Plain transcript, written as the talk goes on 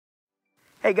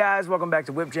Hey guys, welcome back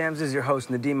to Whip Jams. This is your host,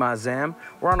 Nadim Azzam.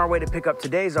 We're on our way to pick up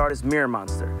today's artist, Mirror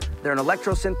Monster. They're an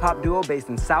electro synth pop duo based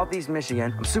in Southeast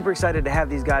Michigan. I'm super excited to have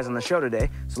these guys on the show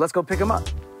today, so let's go pick them up.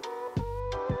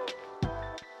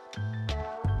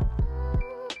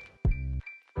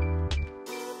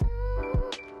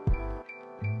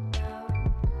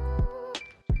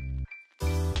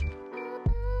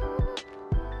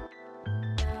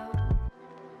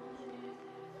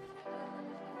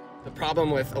 The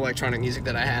problem with electronic music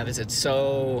that I have is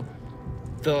the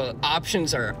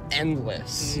options are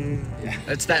endless. Yeah.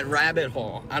 It's that rabbit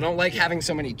hole. I don't like having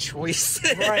so many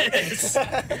choices.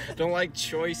 Right. Don't like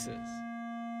choices.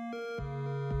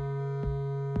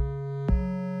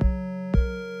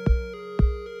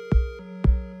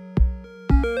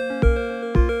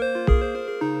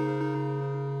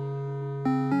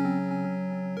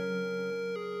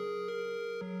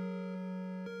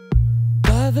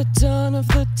 By the dawn of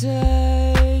the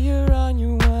day, you're on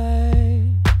your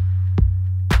way,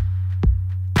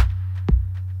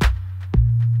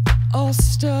 all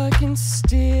stuck in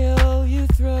steel, you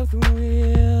throw the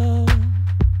wheel.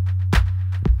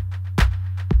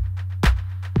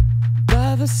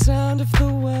 By the sound of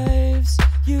the waves,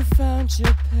 you found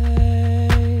your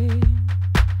pain.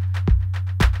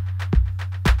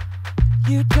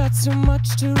 You got so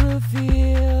much to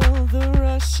reveal, the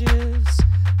rushes.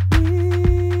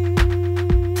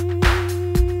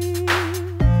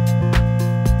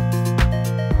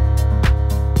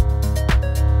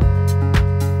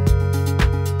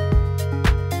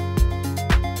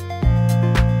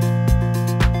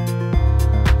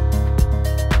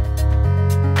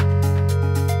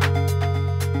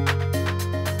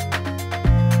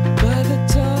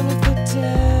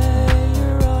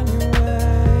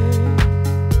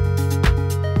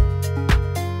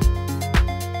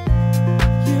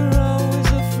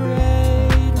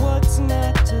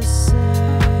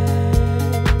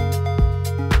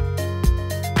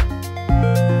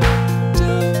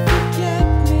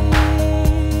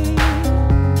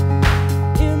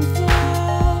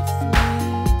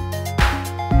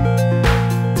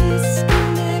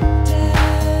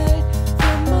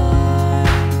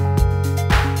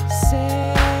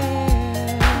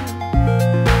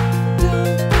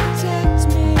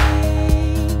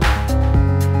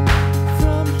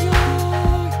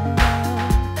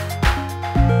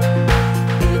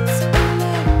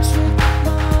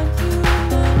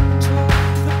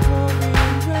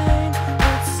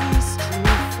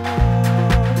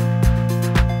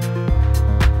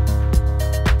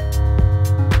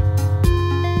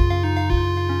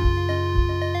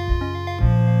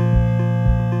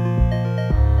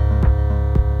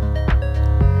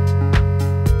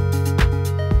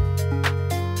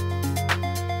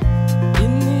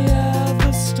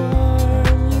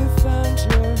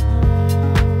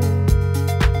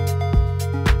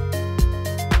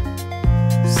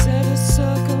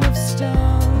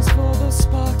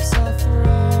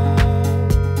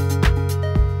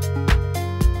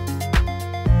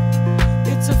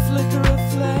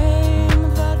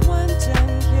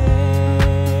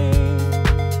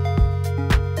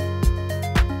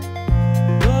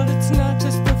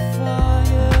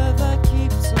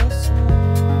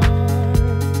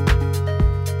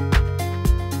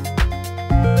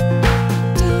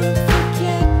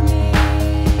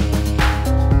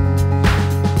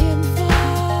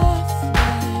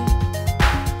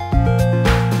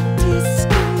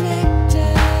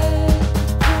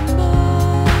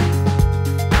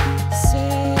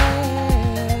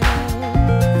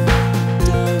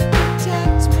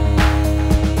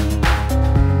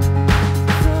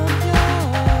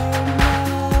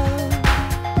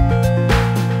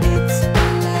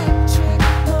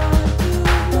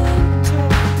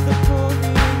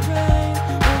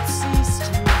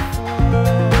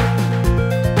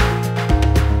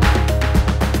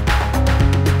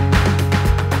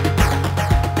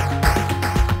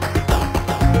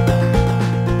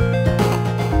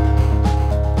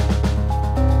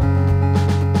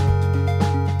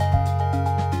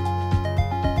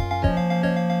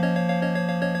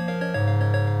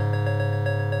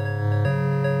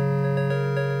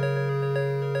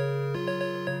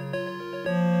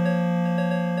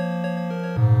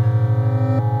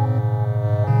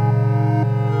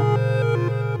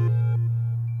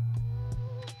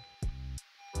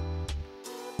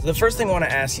 The first thing I want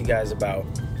to ask you guys about,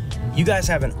 you guys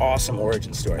have an awesome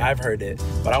origin story. I've heard it,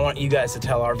 but I want you guys to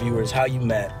tell our viewers how you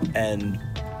met and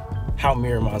how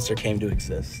Mirror Monster came to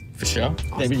exist. For sure.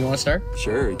 Awesome. David, you want to start?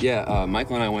 Sure, yeah.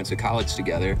 Michael and I went to college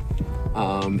together,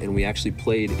 and we actually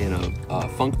played in a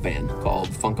funk band called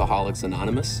Funkaholics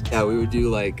Anonymous. Yeah, we would do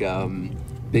like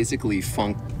basically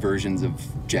funk versions of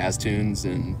jazz tunes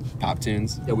and pop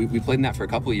tunes. Yeah, we played in that for a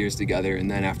couple of years together, and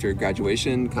then after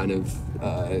graduation kind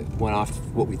of went off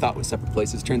what we thought was separate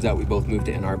places. Turns out we both moved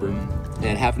to Ann Arbor,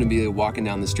 and happened to be walking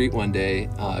down the street one day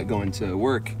going to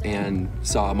work and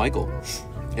saw Michael.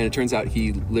 And it turns out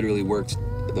he literally worked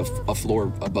a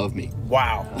floor above me.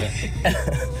 Wow.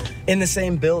 In the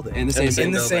same building. In the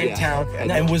same town.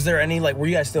 And was there any, like, were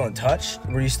you guys still in touch?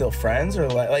 Were you still friends, or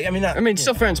like I mean,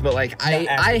 still friends, but like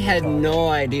I had no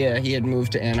idea he had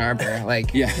moved to Ann Arbor.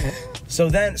 Like, yeah. So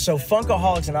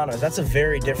Funkaholics Anonymous, that's a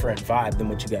very different vibe than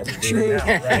what you guys are doing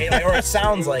now, right? Like, or it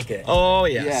sounds like it. Oh,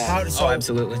 yes. Yeah.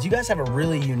 Absolutely. You guys have a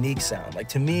really unique sound. Like,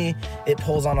 to me, it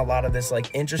pulls on a lot of this,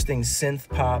 like, interesting synth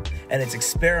pop, and it's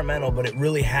experimental, but it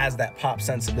really has that pop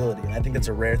sensibility, and I think that's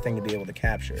a rare thing to be able to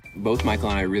capture. Both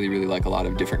Michael and I really like a lot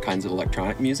of different kinds of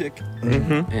electronic music.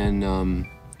 Mm-hmm. And,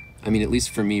 I mean, at least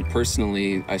for me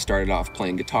personally, I started off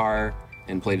playing guitar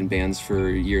and played in bands for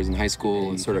years in high school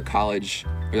and sort of college.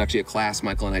 There was actually a class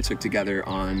Michael and I took together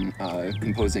on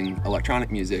composing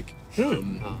electronic music.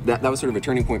 That was sort of a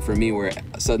turning point for me, where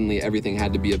suddenly everything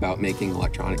had to be about making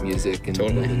electronic music and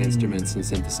building instruments and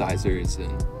synthesizers,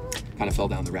 and kind of fell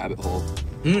down the rabbit hole.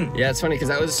 Yeah, it's funny because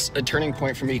that was a turning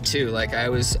point for me too. Like, I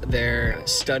was there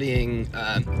studying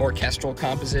orchestral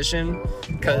composition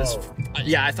because,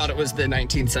 I thought it was the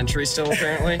 19th century still,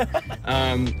 apparently.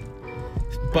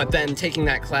 But then taking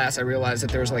that class, I realized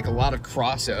that there's like a lot of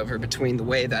crossover between the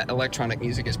way that electronic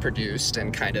music is produced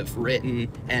and kind of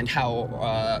written, and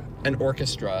how an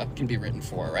orchestra can be written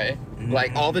for, right?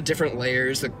 Like, all the different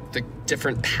layers, the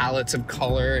different palettes of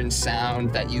color and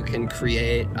sound that you can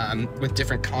create with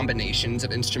different combinations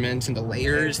of instruments and the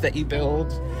layers that you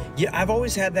build. Yeah, I've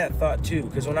always had that thought too,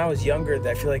 because when I was younger,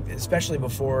 I feel like, especially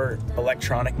before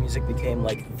electronic music became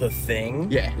like the thing,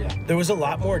 there was a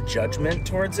lot more judgment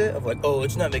towards it, of like, oh,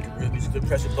 it's not making real music, they're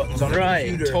pressing buttons on a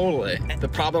computer. Right, totally. The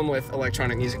problem with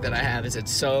electronic music that I have is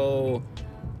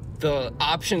the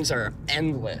options are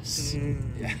endless.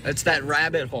 It's that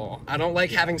rabbit hole. I don't like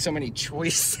having so many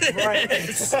choices. Right.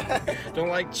 I don't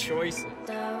like choices.